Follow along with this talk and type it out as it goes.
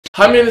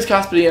Hi, my name is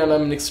Caspar and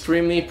I'm an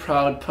extremely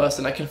proud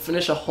person. I can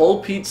finish a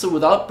whole pizza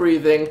without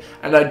breathing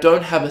and I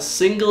don't have a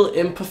single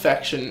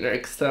imperfection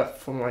except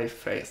for my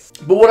face.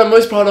 But what I'm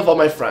most proud of are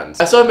my friends.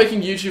 I started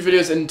making YouTube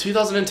videos in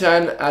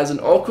 2010 as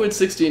an awkward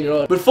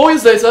 16-year-old, but 4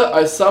 years later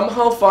I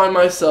somehow find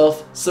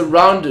myself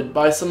surrounded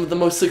by some of the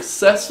most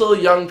successful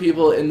young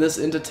people in this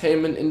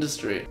entertainment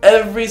industry.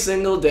 Every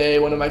single day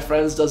one of my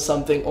friends does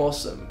something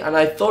awesome and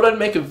I thought I'd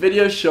make a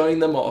video showing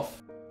them off.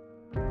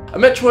 I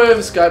met Troy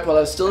over Skype while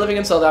I was still living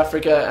in South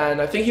Africa, and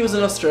I think he was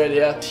in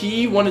Australia.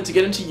 He wanted to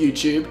get into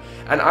YouTube,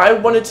 and I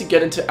wanted to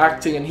get into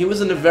acting, and he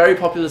was in a very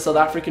popular South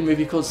African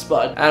movie called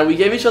Spud. And we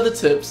gave each other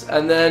tips,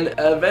 and then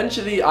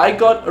eventually I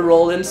got a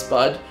role in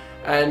Spud,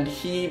 and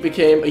he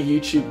became a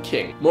YouTube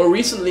king. More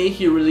recently,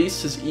 he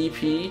released his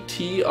EP,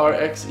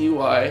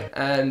 TRXEY,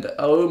 and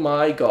oh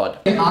my god.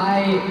 I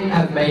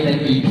have made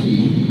an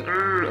EP.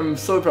 I'm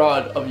so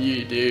proud of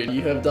you, dude.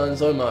 You have done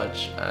so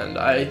much, and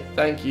I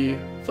thank you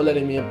for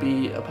letting me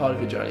be a part of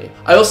your journey.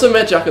 I also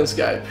met Jack on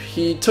Skype.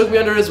 He took me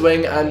under his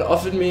wing and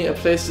offered me a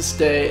place to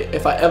stay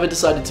if I ever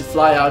decided to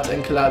fly out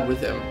and collab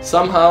with him.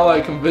 Somehow I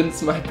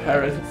convinced my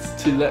parents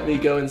to let me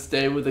go and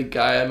stay with a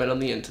guy I met on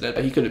the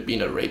internet. He could have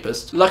been a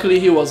rapist. Luckily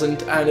he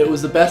wasn't, and it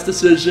was the best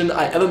decision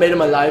I ever made in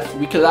my life.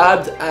 We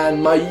collabed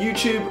and my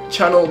YouTube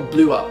channel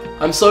blew up.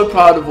 I'm so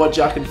proud of what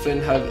Jack and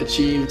Finn have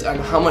achieved and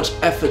how much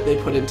effort they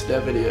put into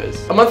their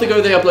videos. A month ago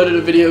they uploaded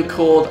a video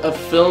called A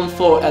Film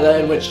for Ella,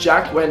 in which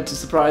Jack went to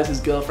surprise his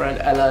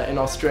girlfriend Ella in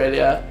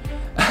Australia,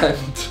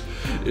 and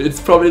it's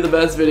probably the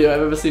best video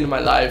I've ever seen in my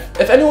life.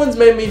 If anyone's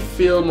made me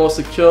feel more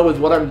secure with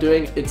what I'm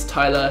doing, it's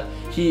Tyler.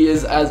 He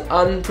is as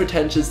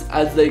unpretentious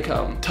as they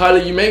come. Tyler,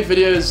 you make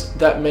videos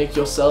that make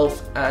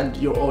yourself and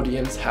your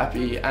audience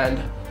happy, and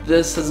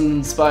this has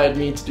inspired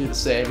me to do the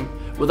same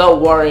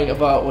without worrying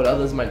about what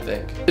others might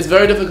think. It's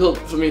very difficult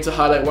for me to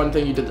highlight one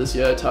thing you did this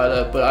year,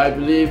 Tyler, but I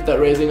believe that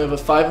raising over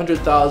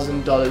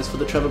 $500,000 for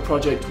the Trevor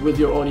Project with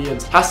your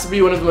audience has to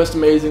be one of the most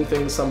amazing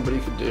things somebody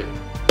could do.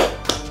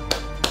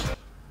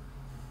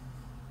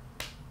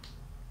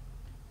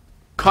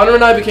 Connor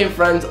and I became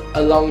friends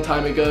a long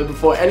time ago,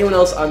 before anyone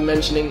else I'm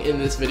mentioning in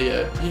this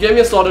video. He gave me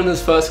a slot on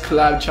his first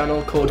collab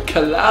channel called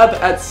Collab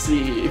at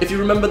Sea. If you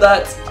remember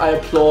that, I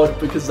applaud,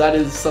 because that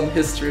is some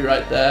history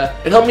right there.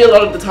 It helped me a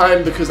lot at the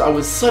time because I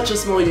was such a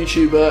small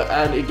YouTuber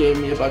and it gave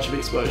me a bunch of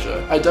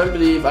exposure. I don't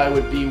believe I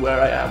would be where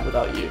I am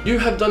without you. You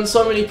have done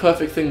so many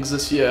perfect things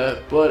this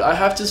year, but I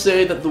have to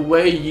say that the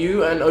way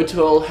you and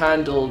O'Toole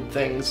handled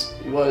things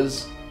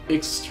was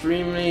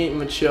extremely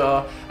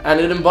mature, and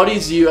it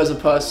embodies you as a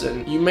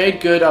person. You made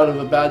good out of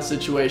a bad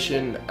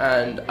situation,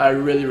 and I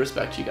really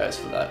respect you guys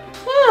for that.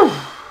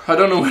 I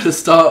don't know where to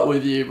start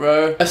with you,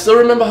 bro. I still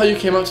remember how you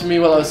came up to me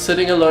while I was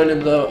sitting alone in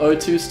the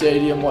O2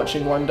 Stadium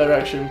watching One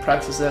Direction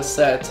practice their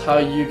set, how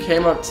you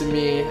came up to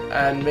me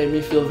and made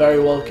me feel very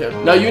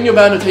welcome. Now you and your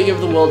band are taking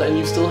over the world and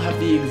you still have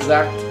the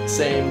exact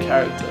same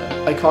character.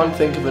 I can't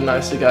think of a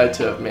nicer guy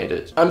to have made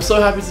it. I'm so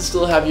happy to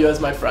still have you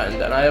as my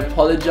friend, and I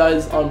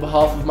apologize on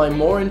behalf of my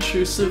more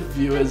intrusive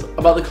viewers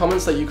about the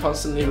comments that you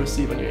constantly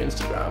receive on your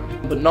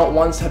Instagram. But not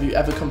once have you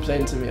ever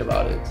complained to me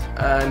about it.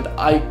 And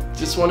I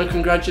just want to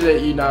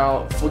congratulate you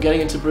now for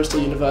getting into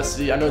Bristol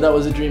University. I know that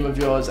was a dream of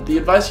yours. The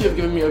advice you have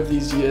given me over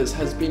these years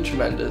has been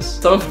tremendous.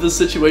 Some of the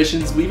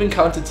situations we've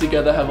encountered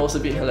together have also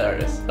been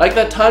hilarious. Like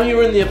that time you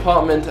were in the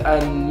apartment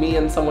and me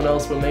and someone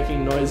else were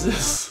making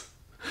noises.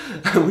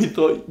 And we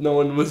thought no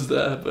one was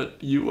there,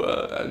 but you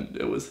were, and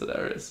it was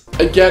hilarious.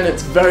 Again,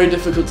 it's very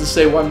difficult to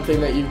say one thing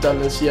that you've done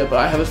this year, but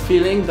I have a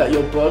feeling that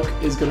your book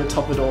is going to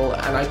top it all,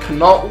 and I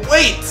cannot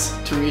wait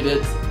to read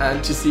it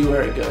and to see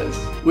where it goes.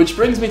 Which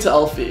brings me to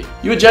Alfie.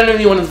 You are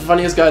genuinely one of the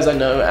funniest guys I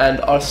know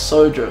and are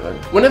so driven.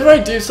 Whenever I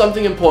do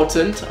something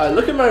important, I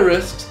look at my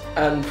wrist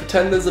and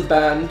pretend there's a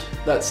band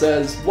that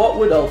says, what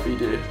would Alfie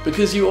do?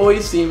 Because you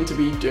always seem to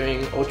be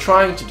doing or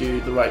trying to do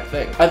the right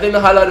thing. I think the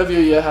highlight of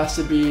your year has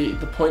to be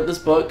the Pointless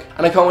book,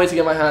 and I can't wait to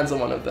get my hands on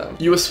one of them.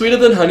 You were sweeter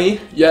than honey,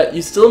 yet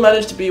you still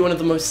managed to be one of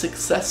the most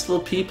successful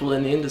people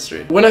in the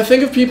industry. When I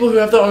think of people who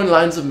have their own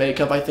lines of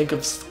makeup, I think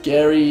of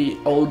scary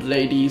old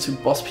ladies who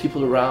boss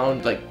people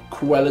around like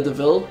Cruella de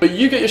Vil, but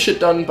you get your shit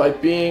done by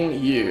being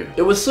you.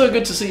 It was so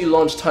good to see you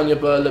launch Tanya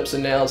Burr Lips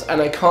and Nails,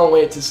 and I can't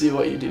wait to see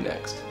what you do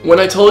next. When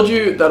I told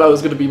you that I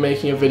was going to be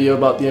making a video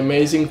about the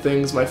amazing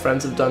things my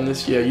friends have done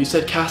this year, you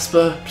said,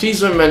 Caspar,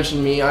 please don't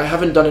mention me, I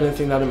haven't done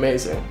anything that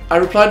amazing. I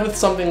replied with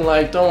something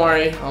like, don't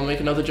worry, I'll make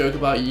another joke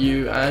about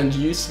you, and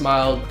you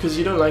smiled because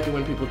you don't like it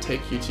when people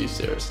take you too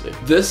seriously.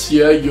 This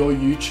year, your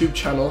YouTube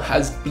channel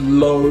has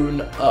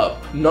blown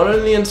up, not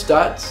only in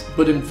stats,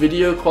 but in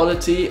video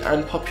quality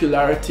and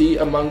popularity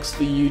amongst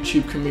the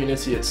YouTube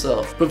community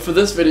itself. But for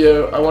this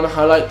video, I want to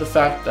highlight the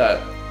fact that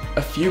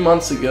a few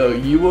months ago,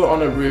 you were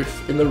on a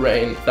roof in the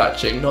rain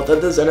thatching. Not that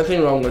there's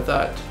anything wrong with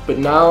that, but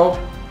now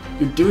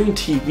you're doing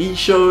TV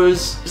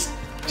shows.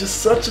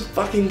 Just such a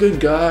fucking good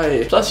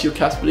guy. Plus, you're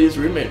Caspar's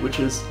roommate, which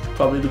is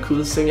probably the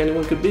coolest thing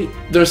anyone could be.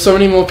 There are so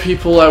many more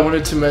people I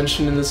wanted to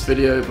mention in this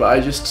video, but I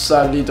just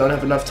sadly don't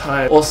have enough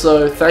time.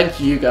 Also, thank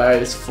you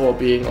guys for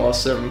being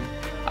awesome.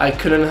 I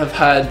couldn't have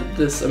had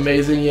this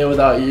amazing year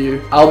without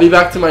you. I'll be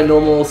back to my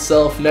normal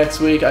self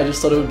next week. I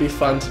just thought it would be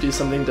fun to do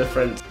something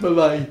different. Bye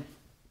bye.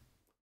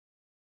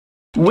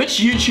 Which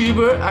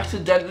YouTuber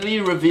accidentally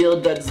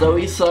revealed that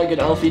Zoe Sugg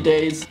and Alfie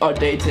Days are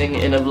dating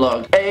in a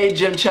vlog? A.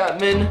 Jim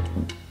Chapman,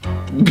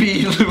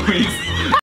 B. Louise